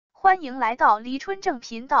欢迎来到黎春正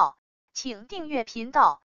频道，请订阅频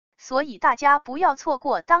道，所以大家不要错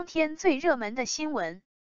过当天最热门的新闻。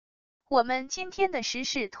我们今天的时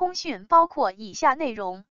事通讯包括以下内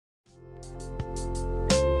容：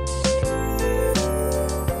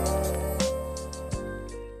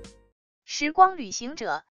时光旅行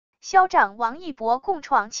者，肖战王一博共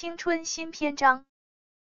创青春新篇章；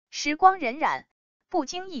时光荏苒，不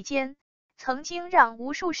经意间，曾经让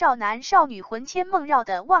无数少男少女魂牵梦绕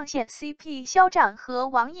的忘羡CP 肖战和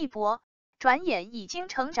王一博，转眼已经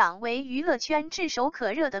成长为娱乐圈炙手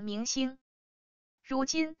可热的明星。如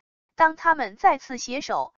今，当他们再次携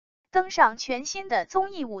手登上全新的综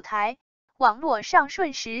艺舞台，网络上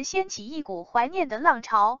瞬时掀起一股怀念的浪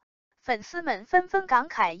潮，粉丝们纷纷感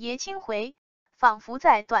慨爷青回，仿佛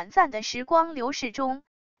在短暂的时光流逝中，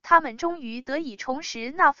他们终于得以重拾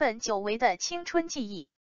那份久违的青春记忆。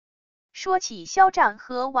说起肖战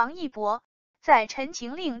和王一博，在《陈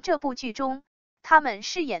情令》这部剧中，他们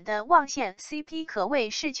饰演的忘羡CP 可谓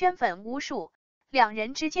是圈粉无数，两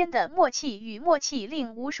人之间的默契与默契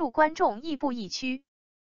令无数观众亦步亦趋。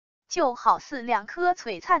就好似两颗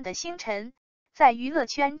璀璨的星辰，在娱乐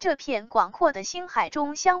圈这片广阔的星海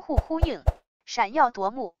中相互呼应，闪耀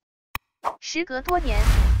夺目。时隔多年，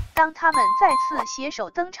当他们再次携手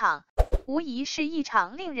登场，无疑是一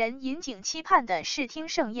场令人引颈期盼的视听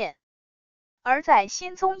盛宴。而在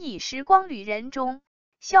新综艺《时光旅人》中，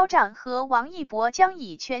肖战和王一博将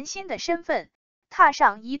以全新的身份，踏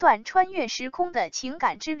上一段穿越时空的情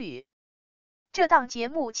感之旅。这档节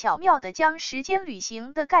目巧妙地将时间旅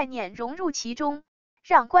行的概念融入其中，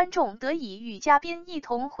让观众得以与嘉宾一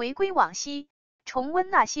同回归往昔，重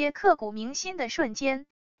温那些刻骨铭心的瞬间，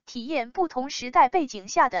体验不同时代背景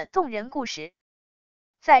下的动人故事。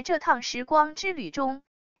在这趟时光之旅中，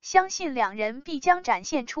相信两人必将展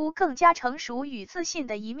现出更加成熟与自信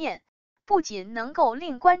的一面，不仅能够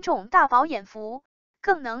令观众大饱眼福，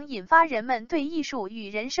更能引发人们对艺术与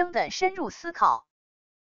人生的深入思考。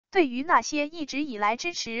对于那些一直以来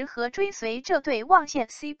支持和追随这对忘羡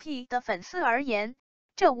CP 的粉丝而言，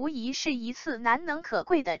这无疑是一次难能可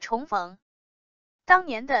贵的重逢。当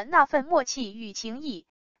年的那份默契与情谊，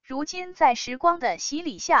如今在时光的洗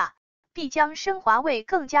礼下，必将升华为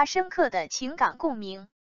更加深刻的情感共鸣。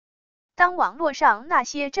当网络上那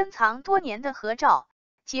些珍藏多年的合照、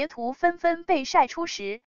截图纷纷被晒出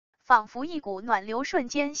时，仿佛一股暖流瞬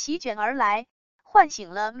间席卷而来，唤醒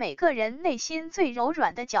了每个人内心最柔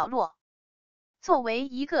软的角落。作为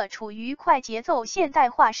一个处于快节奏现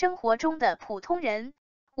代化生活中的普通人，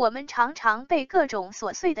我们常常被各种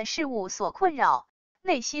琐碎的事物所困扰，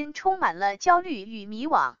内心充满了焦虑与迷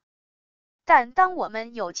惘。但当我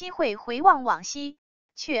们有机会回望往昔，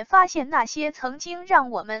却发现那些曾经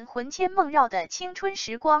让我们魂牵梦绕的青春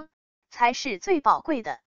时光，才是最宝贵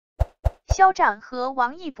的。肖战和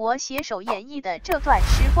王一博携手演绎的这段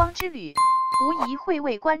时光之旅，无疑会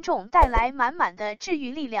为观众带来满满的治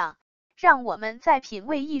愈力量，让我们在品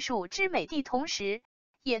味艺术之美的同时，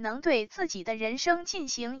也能对自己的人生进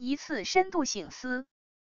行一次深度省思。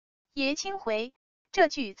爷青回，这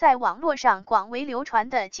句在网络上广为流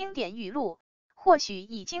传的经典语录，或许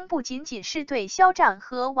已经不仅仅是对肖战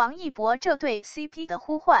和王一博这对 CP 的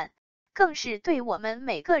呼唤，更是对我们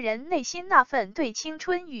每个人内心那份对青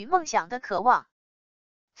春与梦想的渴望。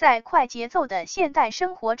在快节奏的现代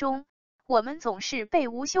生活中，我们总是被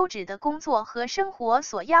无休止的工作和生活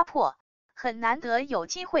所压迫，很难得有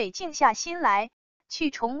机会静下心来，去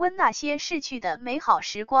重温那些逝去的美好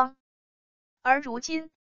时光。而如今，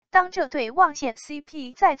当这对忘羡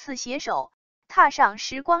CP 再次携手，踏上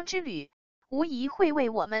时光之旅，无疑会为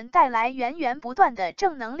我们带来源源不断的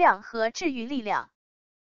正能量和治愈力量。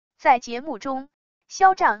在节目中，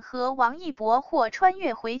肖战和王一博或穿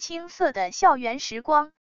越回青涩的校园时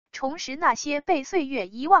光，重拾那些被岁月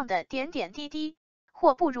遗忘的点点滴滴，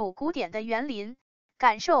或步入古典的园林，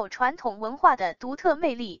感受传统文化的独特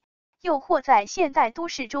魅力，又或在现代都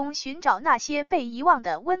市中寻找那些被遗忘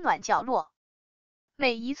的温暖角落。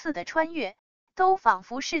每一次的穿越，都仿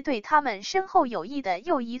佛是对他们深厚友谊的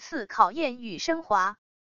又一次考验与升华。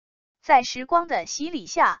在时光的洗礼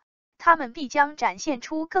下，他们必将展现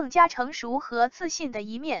出更加成熟和自信的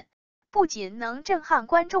一面，不仅能震撼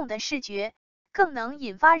观众的视觉，更能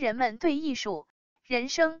引发人们对艺术、人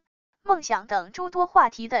生、梦想等诸多话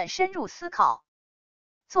题的深入思考。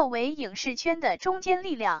作为影视圈的中坚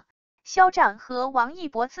力量，肖战和王一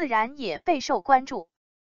博自然也备受关注。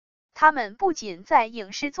他们不仅在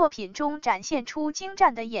影视作品中展现出精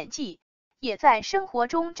湛的演技，也在生活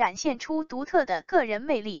中展现出独特的个人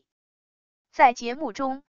魅力。在节目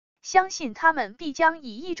中，相信他们必将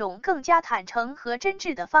以一种更加坦诚和真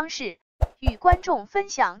挚的方式，与观众分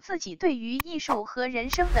享自己对于艺术和人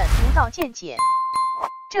生的独到见解。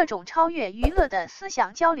这种超越娱乐的思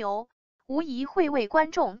想交流，无疑会为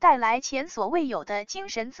观众带来前所未有的精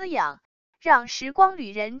神滋养，让《时光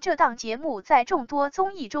旅人》这档节目在众多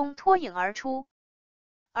综艺中脱颖而出。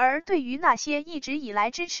而对于那些一直以来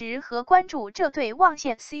支持和关注这对忘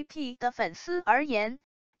羡 CP 的粉丝而言，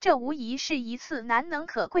这无疑是一次难能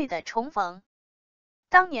可贵的重逢。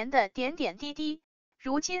当年的点点滴滴，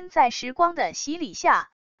如今在时光的洗礼下，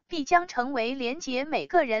必将成为连结每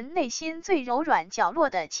个人内心最柔软角落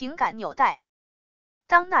的情感纽带。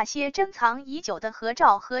当那些珍藏已久的合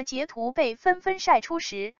照和截图被纷纷晒出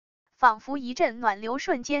时，仿佛一阵暖流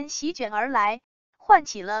瞬间席卷而来，唤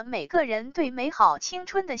起了每个人对美好青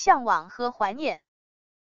春的向往和怀念。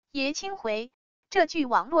爷青回，这句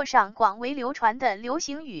网络上广为流传的流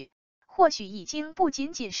行语，或许已经不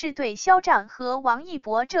仅仅是对肖战和王一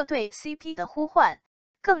博这对 CP 的呼唤，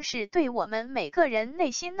更是对我们每个人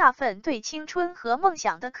内心那份对青春和梦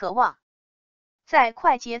想的渴望。在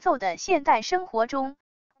快节奏的现代生活中，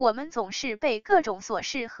我们总是被各种琐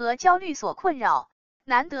事和焦虑所困扰，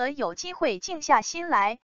难得有机会静下心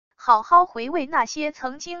来，好好回味那些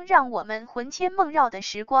曾经让我们魂牵梦绕的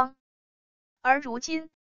时光。而如今，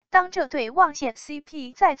当这对忘羡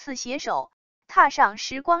CP 再次携手，踏上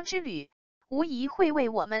时光之旅，无疑会为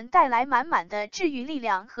我们带来满满的治愈力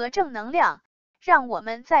量和正能量，让我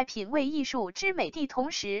们在品味艺术之美的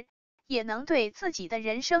同时，也能对自己的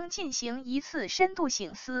人生进行一次深度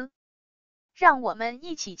省思。让我们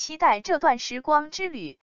一起期待这段时光之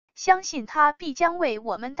旅，相信它必将为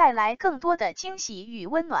我们带来更多的惊喜与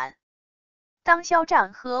温暖。当肖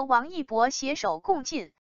战和王一博携手共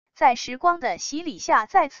进，在时光的洗礼下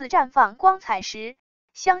再次绽放光彩时，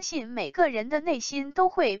相信每个人的内心都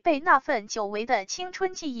会被那份久违的青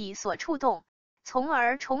春记忆所触动，从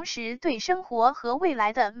而重拾对生活和未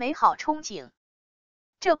来的美好憧憬。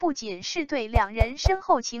这不仅是对两人深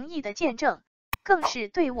厚情谊的见证，更是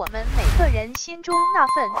对我们每个人心中那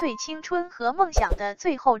份对青春和梦想的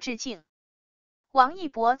最后致敬。王一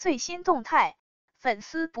博最新动态，粉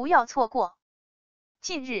丝不要错过。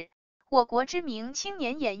近日，我国知名青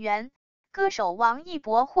年演员、歌手王一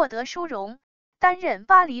博获得殊荣，担任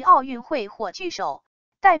巴黎奥运会火炬手，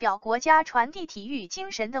代表国家传递体育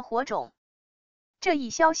精神的火种。这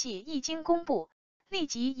一消息一经公布，立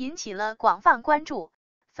即引起了广泛关注，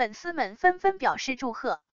粉丝们纷纷表示祝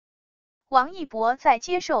贺。王一博在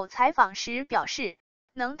接受采访时表示，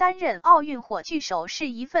能担任奥运火炬手是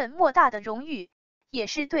一份莫大的荣誉，也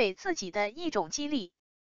是对自己的一种激励。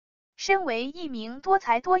身为一名多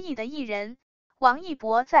才多艺的艺人，王一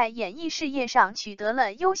博在演艺事业上取得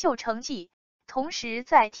了优秀成绩，同时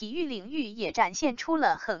在体育领域也展现出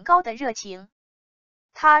了很高的热情。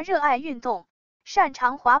他热爱运动，擅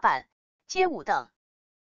长滑板、街舞等，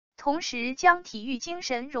同时将体育精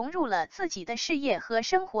神融入了自己的事业和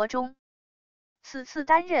生活中。此次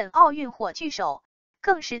担任奥运火炬手，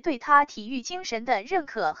更是对他体育精神的认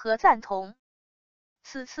可和赞同。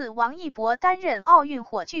此次王一博担任奥运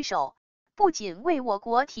火炬手，不仅为我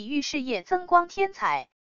国体育事业增光添彩，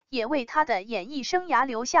也为他的演艺生涯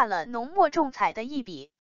留下了浓墨重彩的一笔。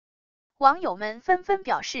网友们纷纷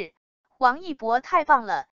表示，王一博太棒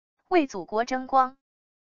了，为祖国争光。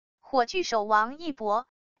火炬手王一博，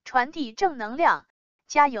传递正能量，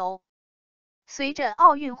加油！随着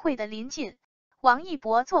奥运会的临近，王一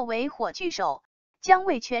博作为火炬手，将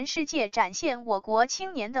为全世界展现我国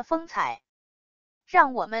青年的风采。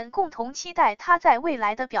让我们共同期待他在未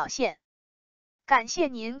来的表现。感谢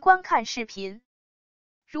您观看视频。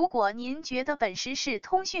如果您觉得本时事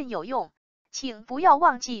通讯有用，请不要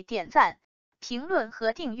忘记点赞、评论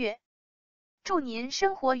和订阅。祝您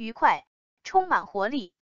生活愉快，充满活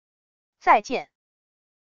力。再见。